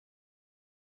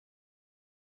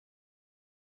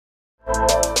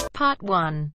Part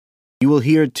 1. You will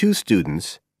hear two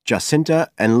students, Jacinta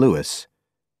and Lewis,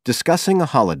 discussing a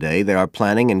holiday they are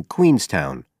planning in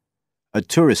Queenstown, a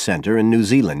tourist center in New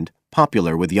Zealand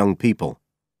popular with young people.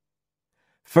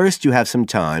 First, you have some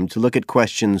time to look at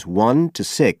questions 1 to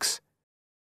 6.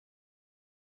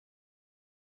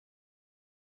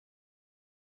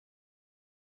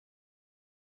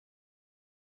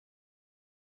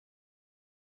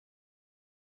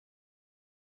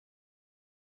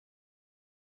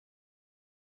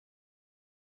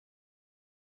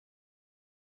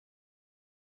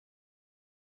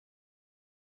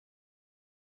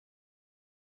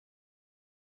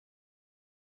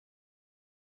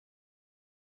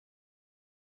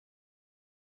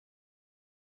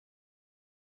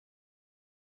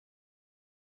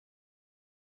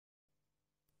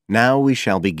 Now we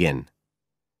shall begin.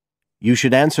 You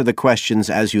should answer the questions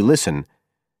as you listen,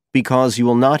 because you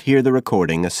will not hear the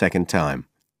recording a second time.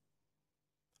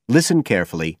 Listen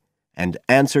carefully and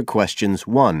answer questions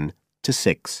 1 to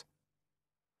 6.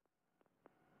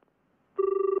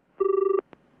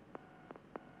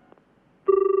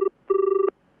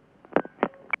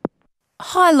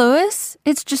 Hi, Lewis.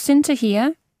 It's Jacinta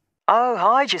here. Oh,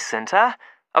 hi, Jacinta.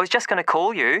 I was just going to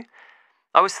call you.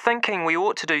 I was thinking we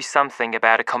ought to do something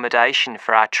about accommodation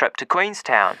for our trip to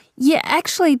Queenstown. Yeah,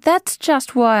 actually, that's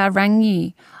just why I rang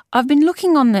you. I've been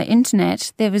looking on the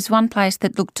internet. There was one place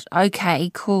that looked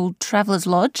okay called Traveller's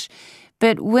Lodge,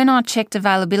 but when I checked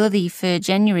availability for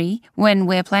January, when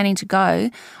we're planning to go,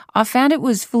 I found it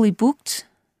was fully booked.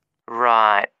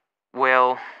 Right.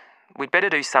 Well, we'd better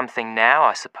do something now,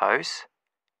 I suppose.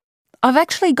 I've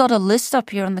actually got a list up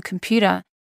here on the computer.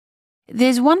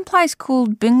 There's one place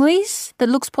called Bingley's that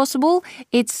looks possible.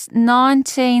 It's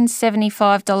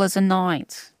 $1975 a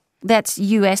night. That's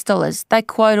US dollars. They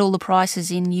quote all the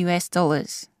prices in US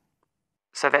dollars.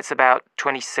 So that's about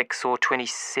 26 or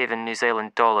 27 New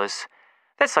Zealand dollars.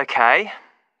 That's okay.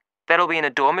 That'll be in a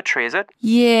dormitory, is it?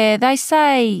 Yeah, they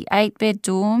say 8-bed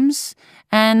dorms,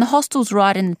 and the hostel's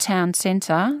right in the town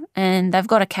centre, and they've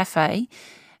got a cafe.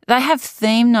 They have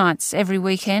theme nights every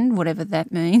weekend, whatever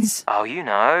that means. Oh, you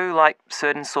know, like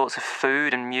certain sorts of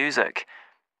food and music.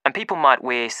 And people might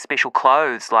wear special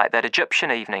clothes like that Egyptian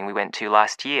evening we went to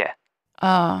last year.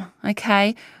 Oh,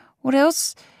 okay. What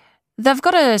else? They've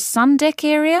got a sun deck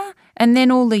area, and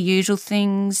then all the usual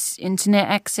things, internet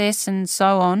access and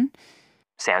so on.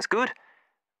 Sounds good.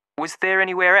 Was there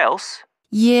anywhere else?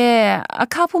 Yeah, a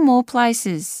couple more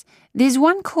places. There's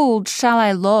one called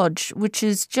Chalet Lodge, which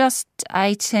is just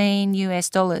 18 US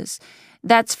dollars.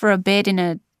 That's for a bed in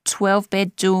a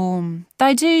 12-bed dorm.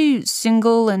 They do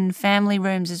single and family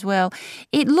rooms as well.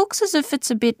 It looks as if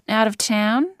it's a bit out of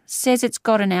town. Says it's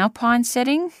got an alpine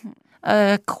setting,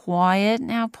 a quiet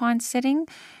alpine setting.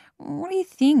 What do you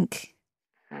think?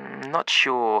 Not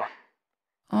sure.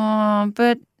 Oh,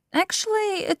 but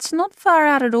actually it's not far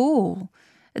out at all.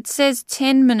 It says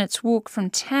 10 minutes walk from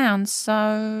town,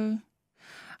 so...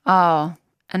 Oh,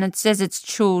 and it says it's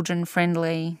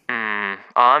children-friendly.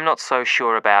 I'm not so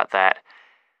sure about that.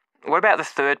 What about the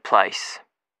third place?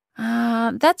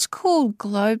 That's called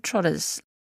Globetrotters.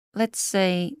 Let's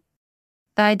see.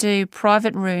 They do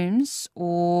private rooms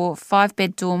or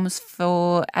 5-bed dorms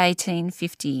for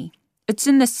 $18.50. It's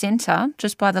in the centre,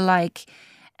 just by the lake,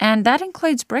 and that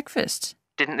includes breakfast.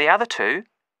 Didn't the other two?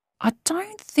 I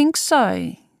don't think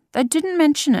so. They didn't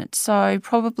mention it, so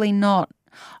probably not.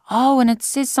 Oh, and it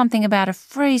says something about a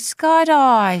free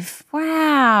skydive.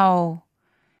 Wow.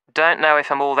 Don't know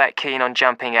if I'm all that keen on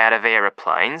jumping out of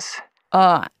aeroplanes.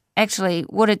 Oh, actually,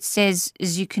 what it says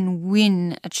is you can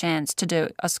win a chance to do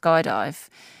a skydive.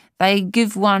 They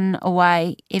give one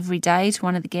away every day to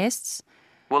one of the guests.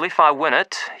 Well, if I win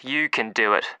it, you can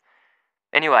do it.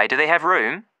 Anyway, do they have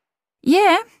room?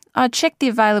 Yeah, I checked the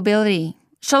availability.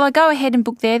 Shall I go ahead and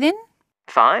book there then?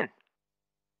 Fine.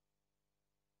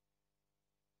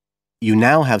 You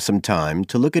now have some time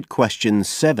to look at questions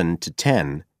 7 to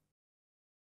 10.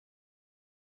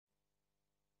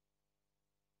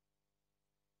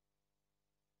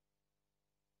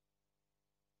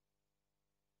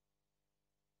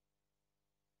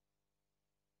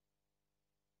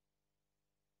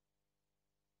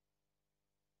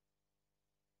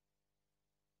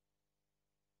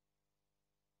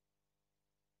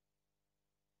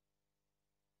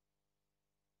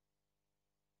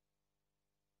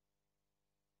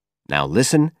 Now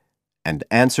listen and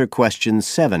answer questions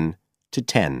 7 to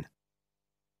 10.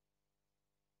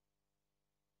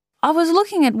 I was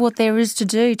looking at what there is to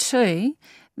do too.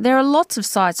 There are lots of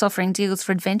sites offering deals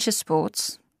for adventure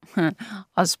sports.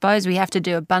 I suppose we have to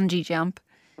do a bungee jump.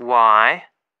 Why?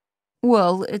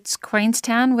 Well, it's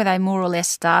Queenstown where they more or less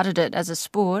started it as a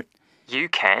sport. You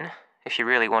can, if you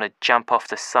really want to jump off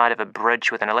the side of a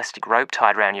bridge with an elastic rope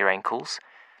tied round your ankles.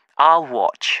 I'll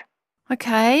watch.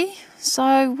 Okay,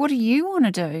 so what do you want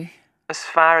to do? As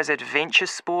far as adventure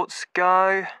sports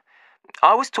go,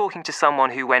 I was talking to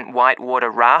someone who went whitewater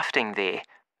rafting there.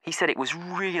 He said it was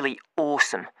really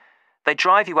awesome. They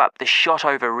drive you up the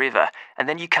Shotover River and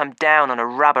then you come down on a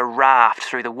rubber raft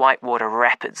through the whitewater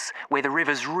rapids, where the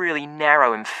river's really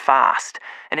narrow and fast,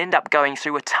 and end up going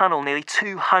through a tunnel nearly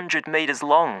 200 metres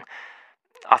long.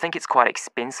 I think it's quite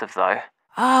expensive though.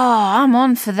 Oh, I'm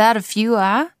on for that if you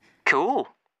are. Cool.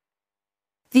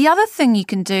 The other thing you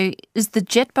can do is the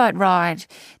jet boat ride.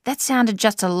 That sounded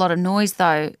just a lot of noise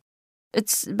though.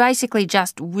 It's basically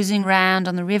just whizzing round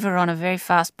on the river on a very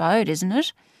fast boat, isn't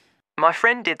it? My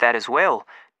friend did that as well.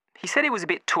 He said it was a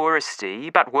bit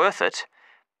touristy, but worth it.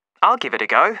 I'll give it a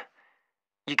go.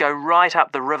 You go right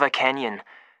up the river canyon.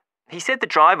 He said the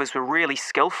drivers were really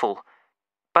skillful,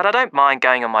 but I don't mind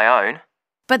going on my own.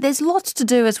 But there's lots to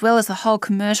do as well as the whole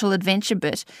commercial adventure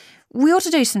bit. We ought to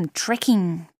do some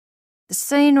trekking. The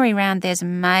scenery around there's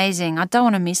amazing. I don't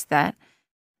want to miss that.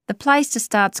 The place to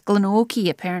start's Glenorchy,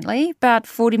 apparently, about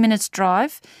 40 minutes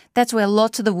drive. That's where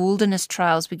lots of the wilderness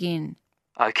trails begin.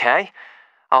 Okay,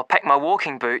 I'll pack my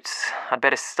walking boots. I'd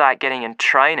better start getting in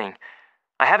training.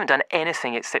 I haven't done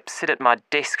anything except sit at my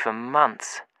desk for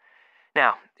months.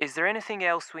 Now, is there anything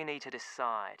else we need to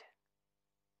decide?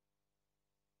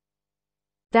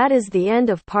 That is the end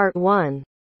of part 1.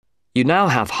 You now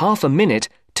have half a minute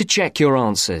to check your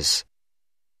answers.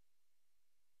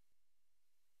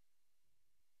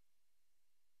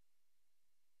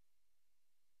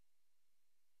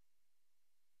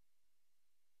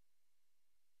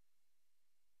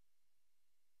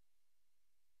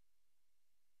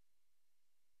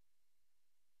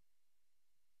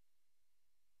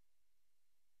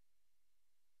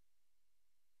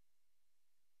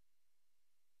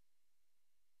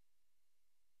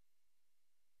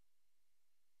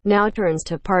 Now turns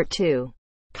to part 2.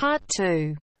 Part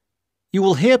 2. You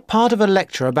will hear part of a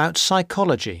lecture about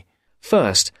psychology.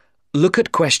 First, look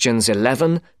at questions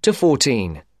 11 to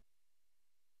 14.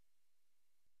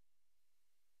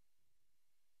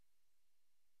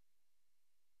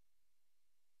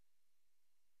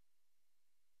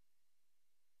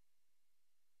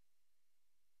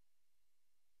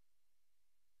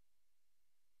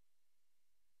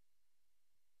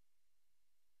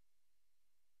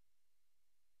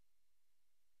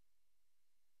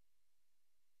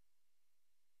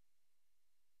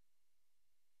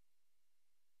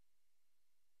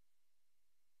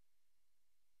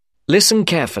 Listen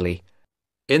carefully.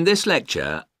 In this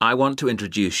lecture, I want to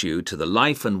introduce you to the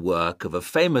life and work of a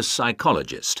famous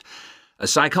psychologist, a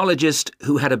psychologist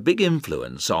who had a big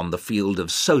influence on the field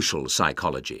of social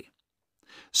psychology.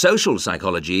 Social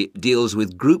psychology deals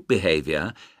with group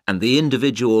behaviour and the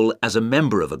individual as a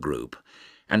member of a group,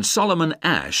 and Solomon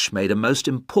Asch made a most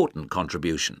important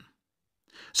contribution.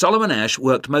 Solomon Asch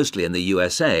worked mostly in the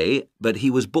USA, but he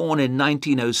was born in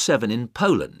 1907 in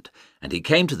Poland, and he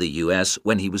came to the US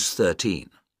when he was 13.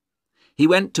 He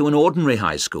went to an ordinary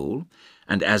high school,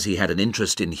 and as he had an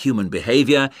interest in human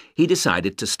behaviour, he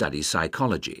decided to study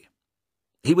psychology.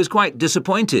 He was quite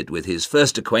disappointed with his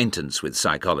first acquaintance with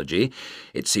psychology.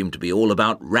 It seemed to be all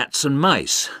about rats and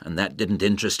mice, and that didn't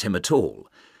interest him at all.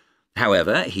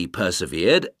 However, he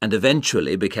persevered and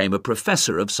eventually became a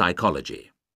professor of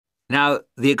psychology. Now,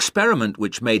 the experiment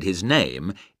which made his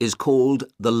name is called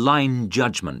the line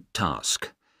judgment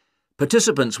task.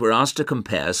 Participants were asked to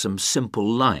compare some simple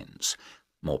lines.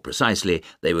 More precisely,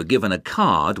 they were given a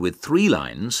card with 3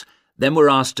 lines, then were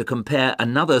asked to compare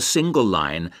another single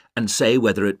line and say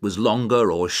whether it was longer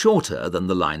or shorter than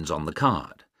the lines on the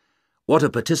card. What a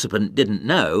participant didn't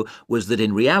know was that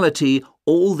in reality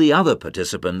all the other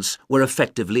participants were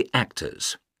effectively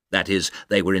actors. That is,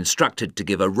 they were instructed to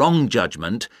give a wrong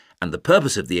judgment, and the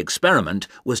purpose of the experiment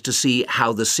was to see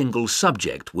how the single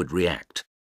subject would react.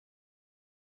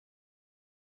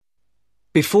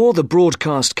 Before the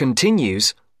broadcast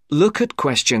continues, look at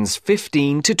questions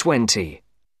 15 to 20.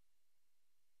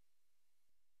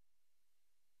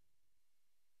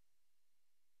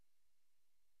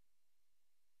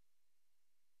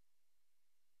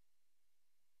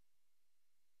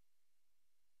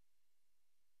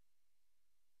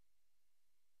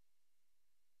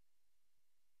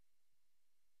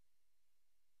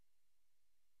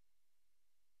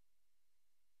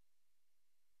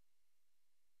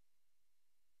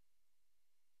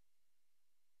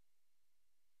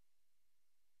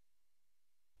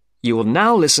 You will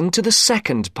now listen to the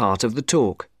second part of the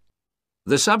talk.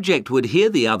 The subject would hear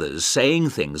the others saying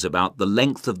things about the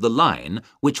length of the line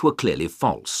which were clearly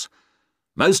false.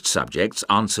 Most subjects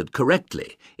answered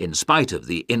correctly, in spite of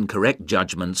the incorrect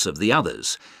judgments of the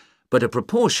others, but a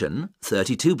proportion,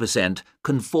 32%,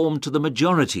 conformed to the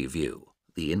majority view,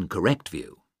 the incorrect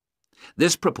view.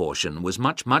 This proportion was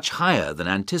much, much higher than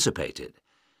anticipated.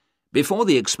 Before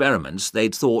the experiments,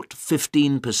 they'd thought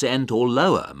 15% or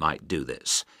lower might do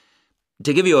this.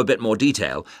 To give you a bit more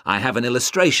detail, I have an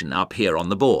illustration up here on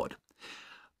the board.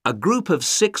 A group of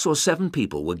 6 or 7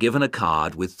 people were given a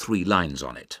card with 3 lines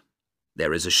on it.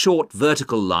 There is a short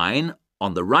vertical line,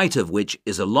 on the right of which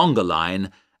is a longer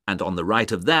line, and on the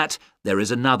right of that there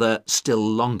is another, still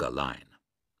longer line.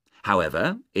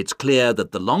 However, it's clear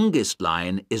that the longest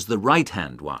line is the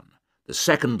right-hand one, the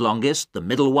second longest, the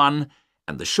middle one,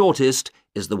 and the shortest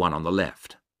is the one on the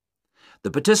left.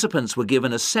 The participants were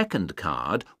given a second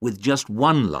card with just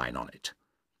 1 line on it.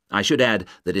 I should add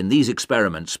that in these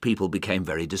experiments people became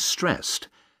very distressed.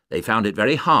 They found it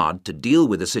very hard to deal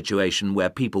with a situation where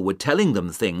people were telling them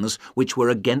things which were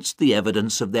against the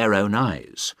evidence of their own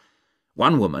eyes.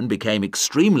 One woman became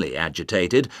extremely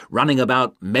agitated, running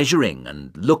about measuring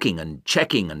and looking and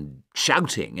checking and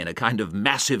shouting in a kind of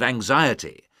massive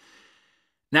anxiety.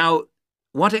 Now,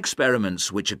 what experiments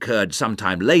which occurred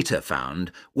sometime later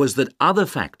found was that other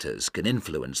factors can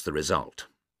influence the result.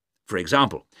 For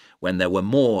example, when there were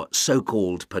more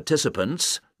so-called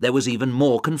participants, there was even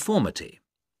more conformity.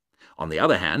 On the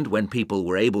other hand, when people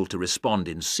were able to respond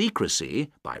in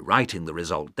secrecy, by writing the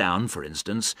result down, for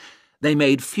instance, they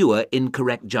made fewer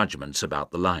incorrect judgments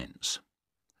about the lines.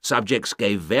 Subjects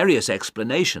gave various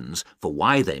explanations for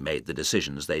why they made the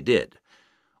decisions they did.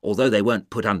 Although they weren't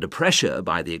put under pressure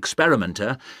by the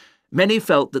experimenter, many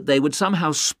felt that they would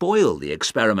somehow spoil the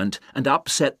experiment and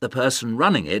upset the person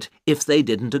running it if they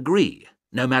didn't agree,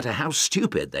 no matter how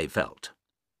stupid they felt.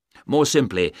 More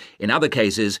simply, in other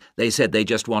cases, they said they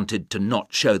just wanted to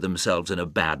not show themselves in a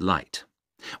bad light.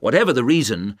 Whatever the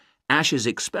reason, Ash's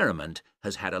experiment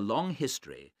has had a long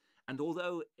history, and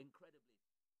although incredibly...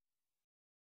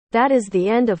 That is the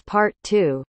end of part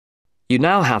 2. You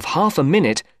now have half a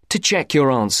minute to check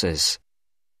your answers.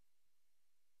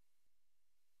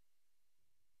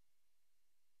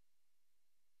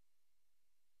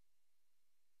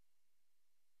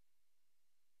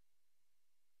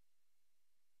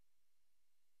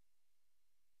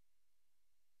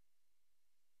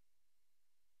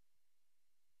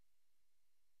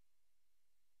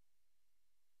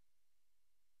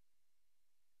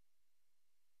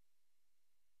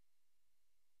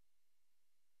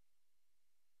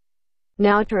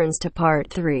 Now turns to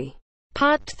part 3.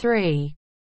 Part 3.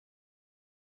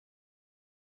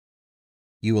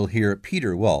 You will hear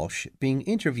Peter Walsh being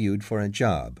interviewed for a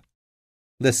job.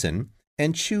 Listen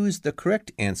and choose the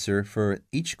correct answer for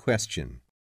each question.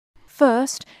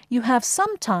 First, you have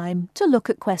some time to look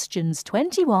at questions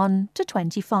 21 to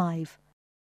 25.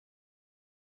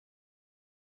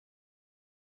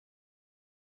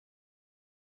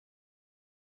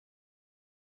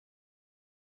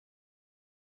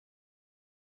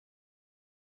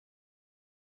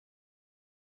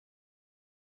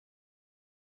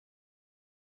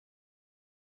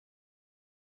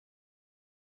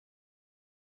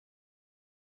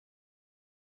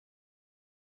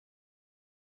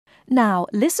 Now,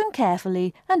 listen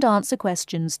carefully and answer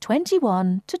questions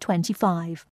 21 to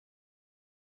 25.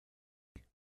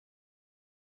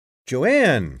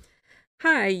 Joanne!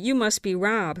 Hi, you must be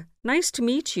Rob. Nice to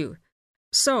meet you.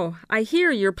 So, I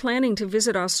hear you're planning to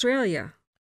visit Australia.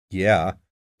 Yeah,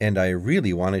 and I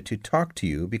really wanted to talk to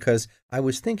you because I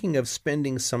was thinking of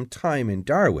spending some time in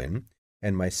Darwin,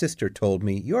 and my sister told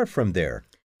me you're from there.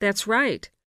 That's right.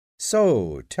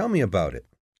 So, tell me about it.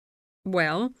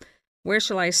 Well, where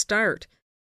shall I start?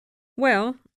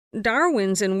 Well,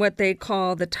 Darwin's in what they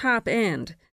call the top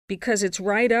end, because it's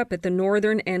right up at the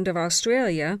northern end of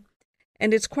Australia,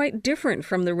 and it's quite different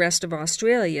from the rest of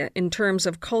Australia in terms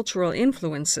of cultural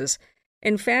influences.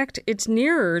 In fact, it's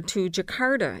nearer to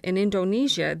Jakarta in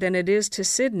Indonesia than it is to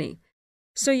Sydney,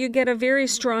 so you get a very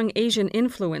strong Asian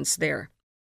influence there.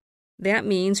 That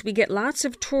means we get lots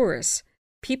of tourists.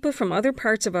 People from other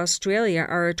parts of Australia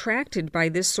are attracted by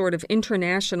this sort of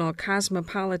international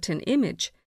cosmopolitan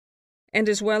image. And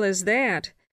as well as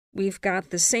that, we've got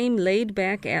the same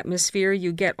laid-back atmosphere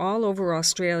you get all over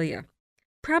Australia.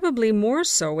 Probably more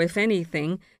so, if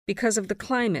anything, because of the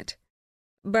climate.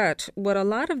 But what a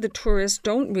lot of the tourists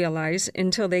don't realize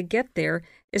until they get there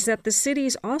is that the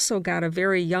city's also got a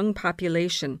very young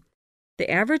population. The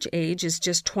average age is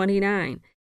just 29,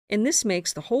 and this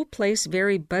makes the whole place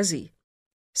very buzzy.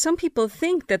 Some people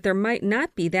think that there might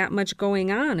not be that much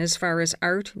going on as far as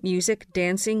art, music,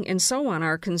 dancing, and so on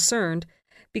are concerned,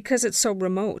 because it's so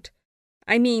remote.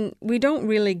 I mean, we don't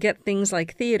really get things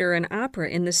like theater and opera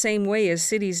in the same way as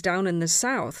cities down in the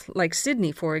south, like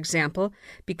Sydney, for example,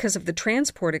 because of the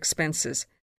transport expenses.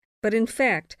 But in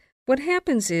fact, what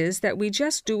happens is that we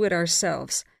just do it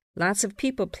ourselves. Lots of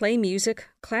people play music,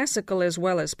 classical as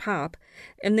well as pop,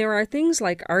 and there are things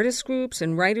like artist groups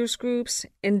and writers groups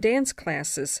and dance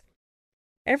classes.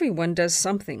 Everyone does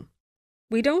something.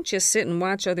 We don't just sit and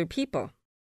watch other people.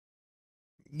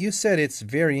 You said it's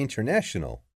very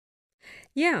international.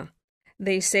 Yeah,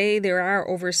 they say there are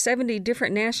over 70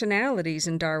 different nationalities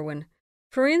in Darwin.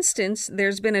 For instance,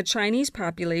 there's been a Chinese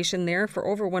population there for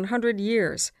over 100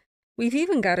 years. We've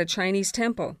even got a Chinese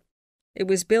temple. It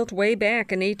was built way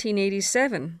back in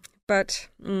 1887, but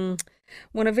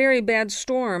when a very bad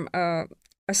storm, a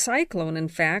cyclone in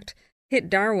fact, hit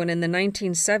Darwin in the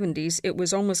 1970s, it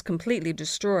was almost completely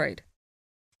destroyed.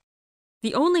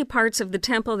 The only parts of the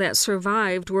temple that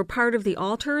survived were part of the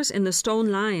altars and the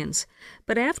stone lions,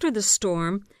 but after the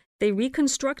storm, they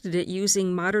reconstructed it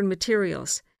using modern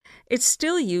materials. It's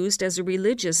still used as a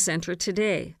religious center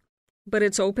today. But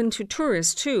it's open to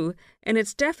tourists, too, and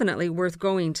it's definitely worth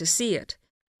going to see it.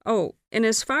 Oh, and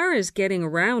as far as getting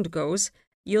around goes,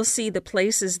 you'll see the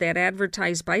places that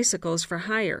advertise bicycles for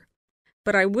hire.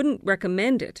 But I wouldn't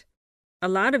recommend it. A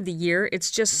lot of the year,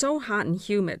 it's just so hot and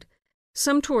humid.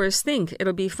 Some tourists think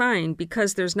it'll be fine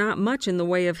because there's not much in the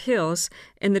way of hills,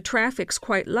 and the traffic's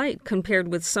quite light compared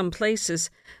with some places.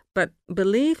 But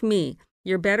believe me,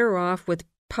 you're better off with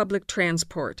public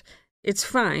transport. It's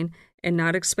fine and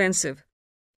not expensive.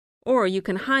 Or you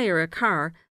can hire a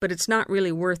car, but it's not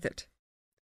really worth it.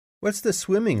 What's the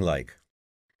swimming like?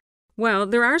 Well,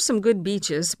 there are some good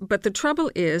beaches, but the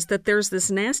trouble is that there's this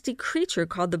nasty creature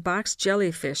called the box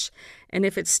jellyfish, and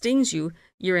if it stings you,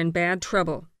 you're in bad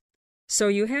trouble. So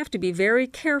you have to be very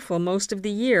careful most of the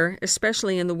year,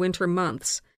 especially in the winter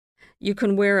months. You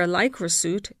can wear a lycra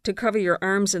suit to cover your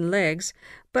arms and legs,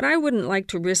 but I wouldn't like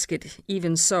to risk it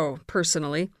even so,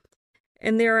 personally.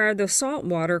 And there are the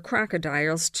saltwater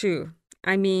crocodiles, too.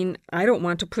 I mean, I don't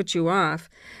want to put you off.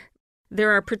 There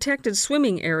are protected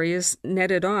swimming areas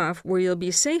netted off where you'll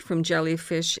be safe from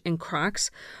jellyfish and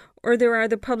crocs, or there are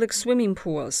the public swimming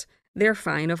pools. They're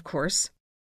fine, of course.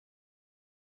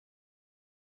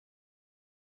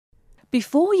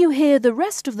 Before you hear the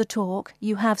rest of the talk,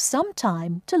 you have some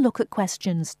time to look at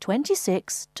questions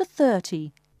 26 to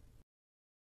 30.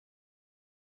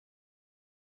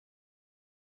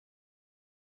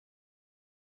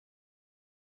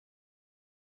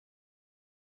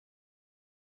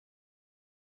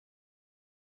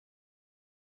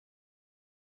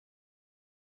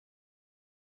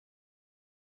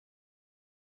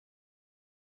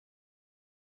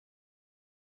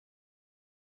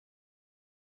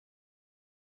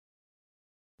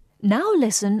 Now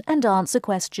listen and answer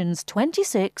questions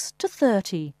 26 to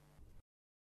 30.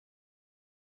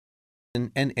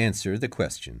 And answer the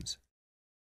questions.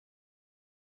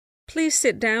 Please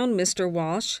sit down, Mr.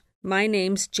 Walsh. My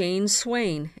name's Jane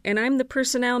Swain, and I'm the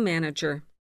personnel manager.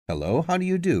 Hello, how do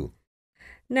you do?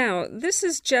 Now, this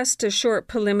is just a short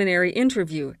preliminary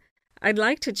interview. I'd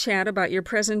like to chat about your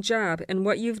present job and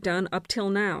what you've done up till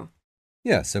now.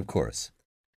 Yes, of course.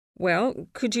 Well,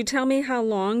 could you tell me how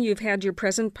long you've had your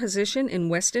present position in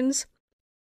Weston's?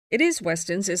 It is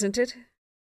Weston's, isn't it?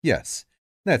 Yes,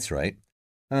 that's right.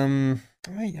 I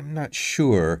am not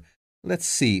sure. Let's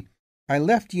see. I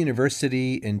left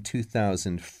university in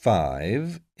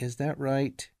 2005. Is that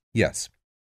right? Yes,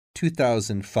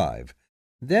 2005.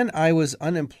 Then I was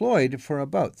unemployed for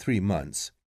about 3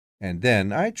 months. And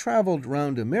then I traveled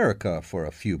round America for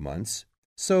a few months.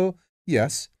 So,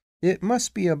 yes, it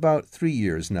must be about 3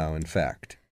 years now, in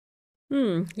fact.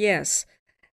 Yes.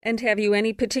 And have you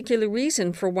any particular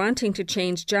reason for wanting to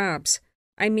change jobs?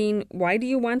 I mean, why do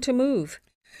you want to move?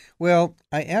 Well,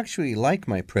 I actually like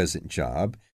my present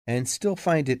job and still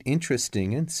find it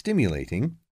interesting and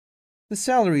stimulating. The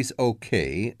salary's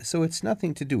okay, so it's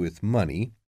nothing to do with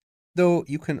money, though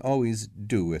you can always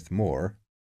do with more.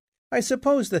 I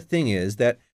suppose the thing is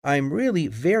that I'm really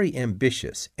very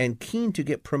ambitious and keen to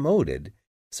get promoted,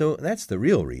 so that's the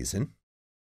real reason.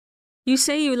 You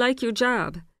say you like your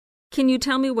job. Can you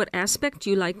tell me what aspect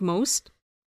you like most?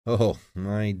 Oh,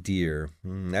 my dear,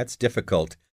 that's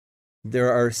difficult.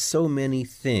 There are so many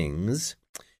things.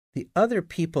 The other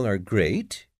people are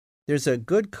great. There's a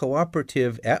good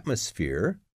cooperative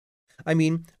atmosphere. I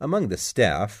mean, among the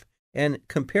staff, and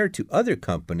compared to other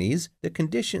companies, the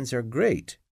conditions are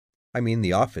great. I mean,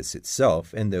 the office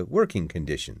itself and the working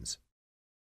conditions.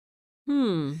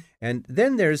 And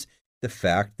then there's the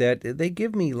fact that they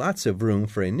give me lots of room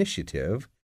for initiative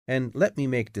and let me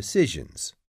make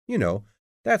decisions. You know,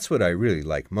 that's what I really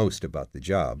like most about the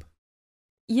job.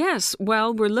 Yes,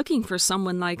 well, we're looking for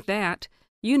someone like that.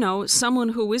 You know, someone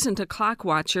who isn't a clock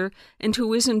watcher and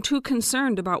who isn't too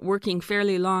concerned about working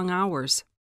fairly long hours.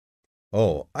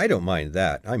 Oh, I don't mind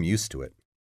that. I'm used to it.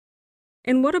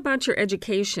 And what about your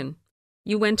education?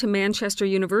 You went to Manchester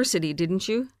University, didn't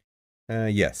you?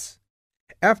 Yes.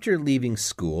 After leaving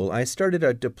school, I started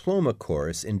a diploma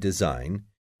course in design,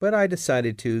 but I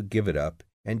decided to give it up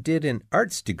and did an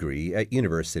arts degree at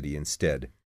university instead.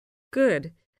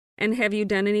 Good. And have you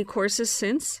done any courses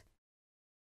since?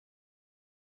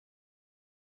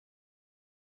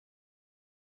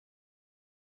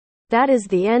 That is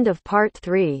the end of part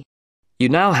 3. You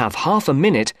now have half a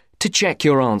minute to check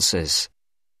your answers.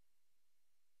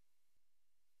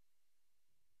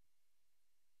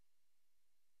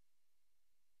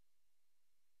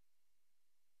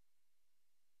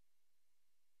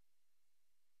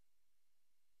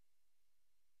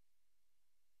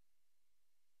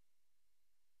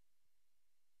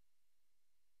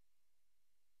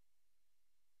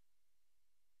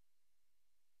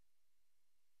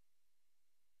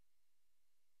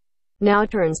 Now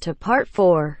turns to part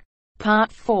 4.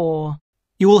 Part 4.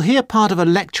 You will hear part of a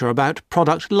lecture about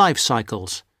product life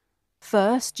cycles.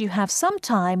 First, you have some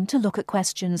time to look at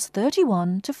questions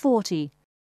 31 to 40.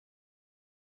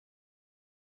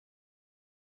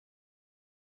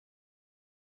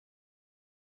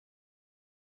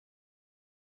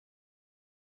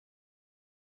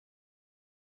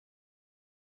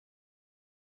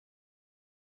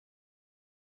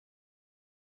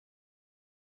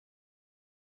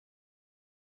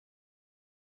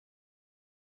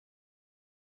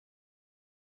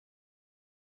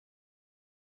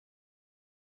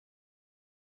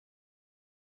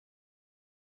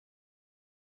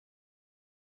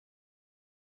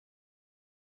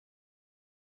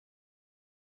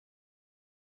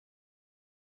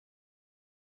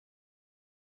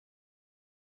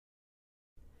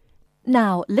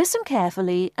 Now, listen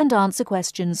carefully and answer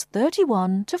questions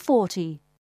 31 to 40.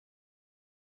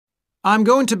 I'm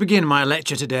going to begin my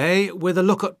lecture today with a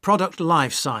look at product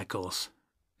life cycles.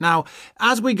 Now,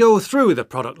 as we go through the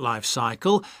product life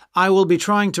cycle, I will be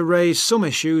trying to raise some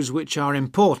issues which are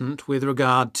important with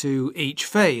regard to each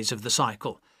phase of the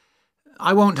cycle.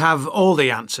 I won't have all the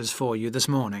answers for you this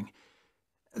morning.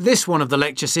 This one of the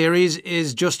lecture series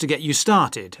is just to get you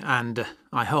started and,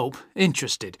 I hope,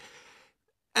 interested.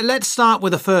 Let's start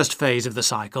with the first phase of the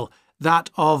cycle, that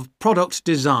of product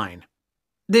design.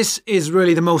 This is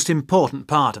really the most important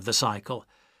part of the cycle.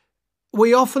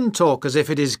 We often talk as if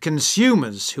it is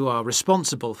consumers who are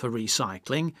responsible for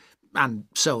recycling, and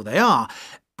so they are,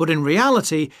 but in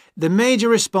reality, the major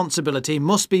responsibility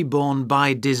must be borne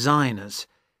by designers.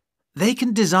 They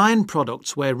can design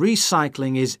products where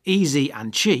recycling is easy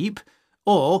and cheap,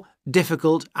 or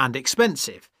difficult and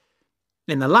expensive.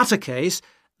 In the latter case,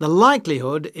 the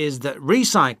likelihood is that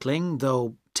recycling,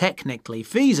 though technically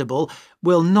feasible,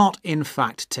 will not in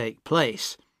fact take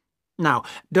place. Now,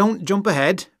 don't jump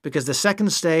ahead, because the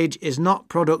second stage is not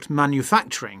product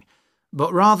manufacturing,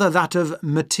 but rather that of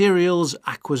materials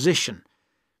acquisition.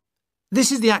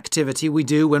 This is the activity we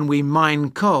do when we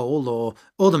mine coal or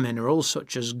other minerals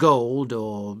such as gold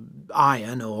or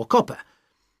iron or copper.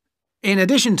 In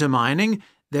addition to mining,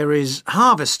 there is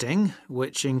harvesting,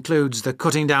 which includes the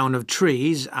cutting down of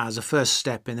trees as a first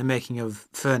step in the making of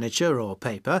furniture or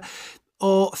paper,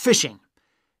 or fishing.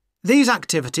 These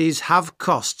activities have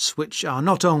costs which are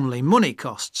not only money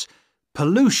costs.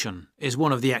 Pollution is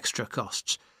one of the extra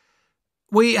costs.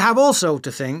 We have also to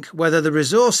think whether the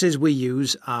resources we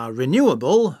use are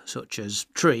renewable, such as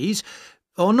trees,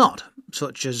 or not,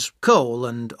 such as coal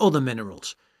and other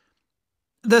minerals.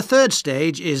 The third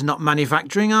stage is not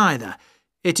manufacturing either.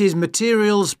 It is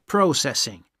materials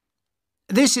processing.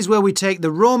 This is where we take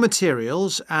the raw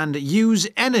materials and use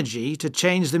energy to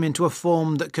change them into a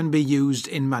form that can be used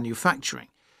in manufacturing.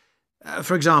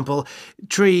 For example,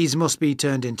 trees must be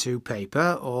turned into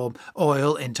paper or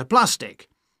oil into plastic.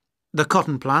 The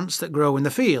cotton plants that grow in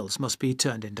the fields must be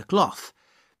turned into cloth.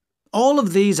 All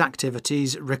of these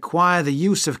activities require the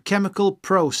use of chemical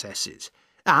processes,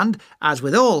 and, as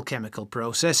with all chemical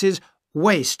processes,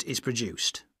 waste is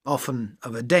produced, often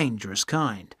of a dangerous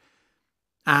kind.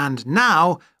 And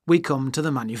now we come to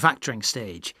the manufacturing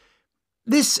stage.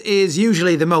 This is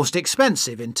usually the most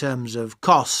expensive in terms of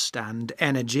cost and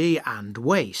energy and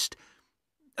waste.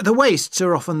 The wastes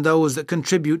are often those that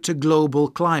contribute to global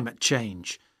climate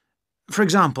change. For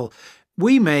example,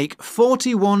 We make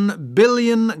 41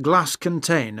 billion glass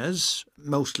containers,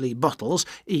 mostly bottles,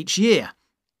 each year,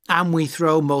 and we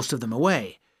throw most of them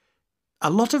away.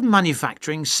 A lot of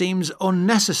manufacturing seems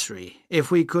unnecessary if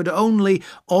we could only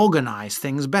organise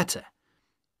things better.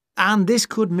 And this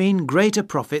could mean greater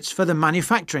profits for the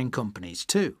manufacturing companies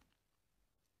too.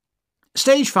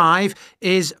 Stage 5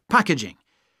 is packaging.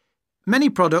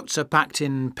 Many products are packed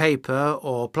in paper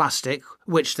or plastic,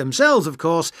 which themselves, of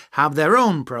course, have their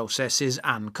own processes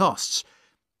and costs.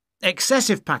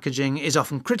 Excessive packaging is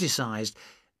often criticised,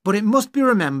 but it must be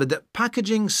remembered that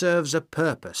packaging serves a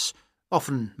purpose,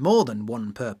 often more than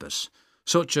one purpose,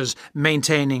 such as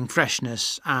maintaining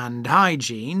freshness and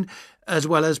hygiene, as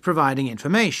well as providing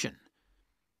information.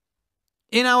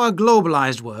 In our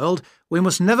globalised world, we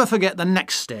must never forget the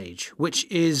next stage, which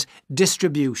is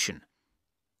distribution.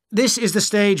 This is the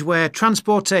stage where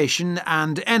transportation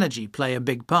and energy play a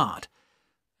big part.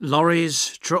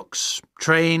 Lorries, trucks,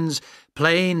 trains,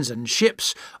 planes and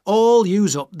ships all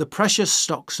use up the precious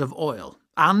stocks of oil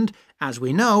and, as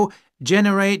we know,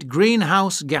 generate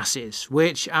greenhouse gases,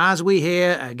 which, as we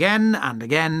hear again and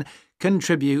again,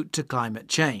 contribute to climate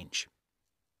change.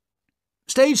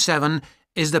 Stage 7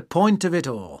 is the point of it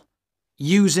all,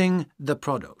 using the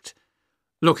product.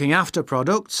 Looking after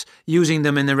products, using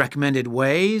them in the recommended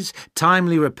ways,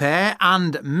 timely repair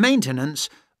and maintenance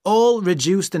all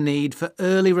reduce the need for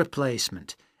early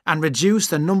replacement and reduce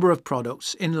the number of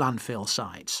products in landfill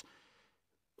sites.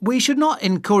 We should not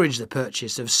encourage the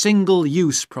purchase of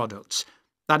single-use products,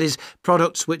 that is,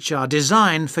 products which are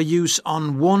designed for use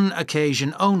on one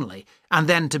occasion only and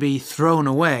then to be thrown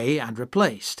away and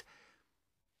replaced.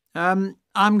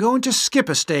 I'm going to skip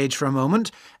a stage for a moment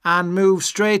and move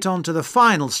straight on to the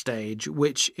final stage,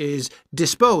 which is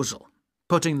disposal,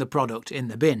 putting the product in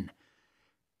the bin.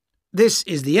 This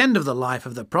is the end of the life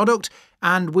of the product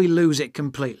and we lose it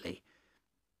completely.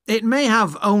 It may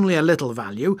have only a little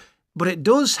value, but it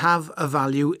does have a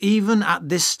value even at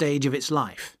this stage of its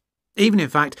life, even in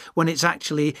fact when it's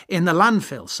actually in the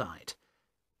landfill site.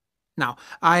 Now,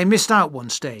 I missed out one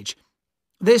stage.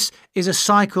 This is a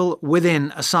cycle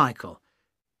within a cycle.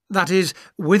 That is,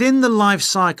 within the life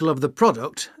cycle of the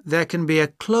product, there can be a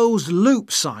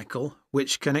closed-loop cycle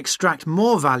which can extract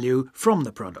more value from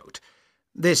the product.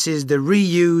 This is the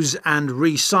reuse and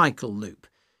recycle loop.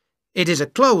 It is a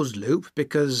closed loop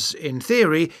because, in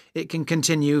theory, it can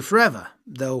continue forever,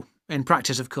 though in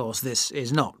practice, of course, this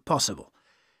is not possible.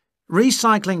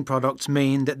 Recycling products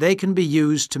mean that they can be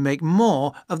used to make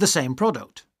more of the same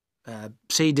product.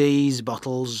 CDs,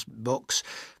 bottles, books,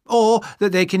 or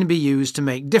that they can be used to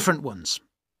make different ones.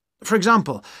 For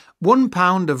example, 1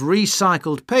 pound of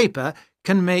recycled paper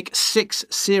can make 6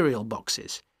 cereal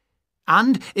boxes.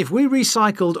 And if we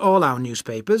recycled all our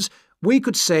newspapers, we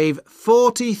could save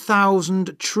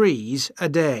 40,000 trees a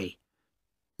day.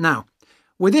 Now,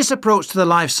 with this approach to the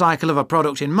life cycle of a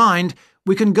product in mind,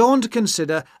 we can go on to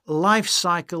consider life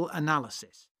cycle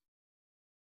analysis.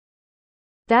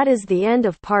 That is the end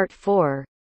of part 4.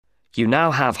 You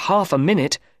now have half a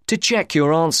minute to check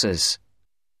your answers.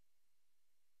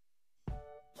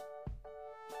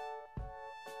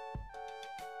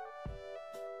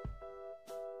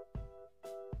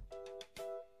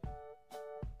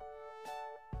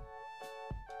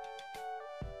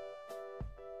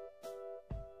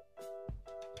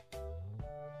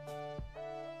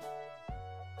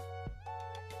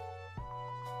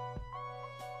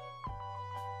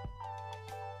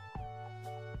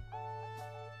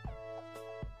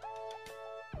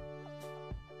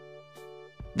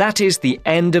 That is the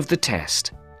end of the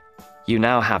test. You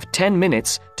now have 10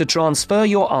 minutes to transfer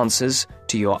your answers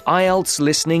to your Ielts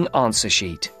listening answer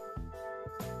sheet.